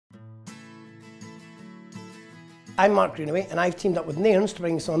I'm Mark Greenaway and I've teamed up with Nairn to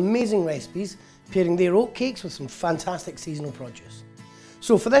bring you some amazing recipes, pairing their oatcakes with some fantastic seasonal produce.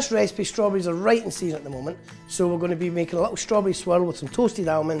 So for this recipe, strawberries are right in season at the moment, so we're going to be making a little strawberry swirl with some toasted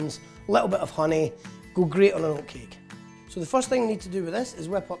almonds, a little bit of honey, go great on an oatcake. So the first thing we need to do with this is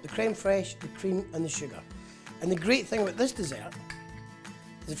whip up the creme fraiche, the cream and the sugar. And the great thing about this dessert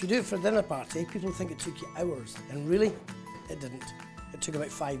is if you do it for a dinner party, people think it took you hours, and really, it didn't. It took about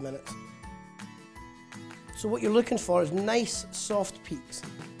 5 minutes. So what you're looking for is nice, soft peaks.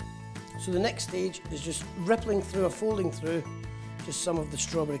 So the next stage is just rippling through or folding through just some of the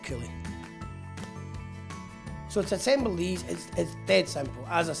strawberry coulis. So to assemble these, it's dead simple.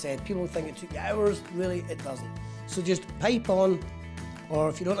 As I said, people think it took you hours, really it doesn't. So just pipe on, or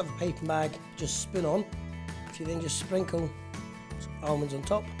if you don't have a piping bag, just spoon on. If you then just sprinkle some almonds on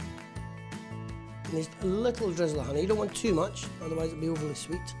top, and just a little drizzle of honey. You don't want too much, otherwise it'll be overly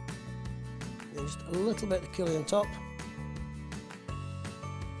sweet. And then just a little bit of coulis on top.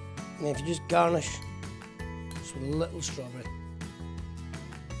 And then if you just garnish just with a little strawberry.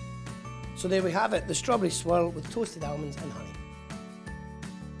 So there we have it, the strawberry swirl with toasted almonds and honey.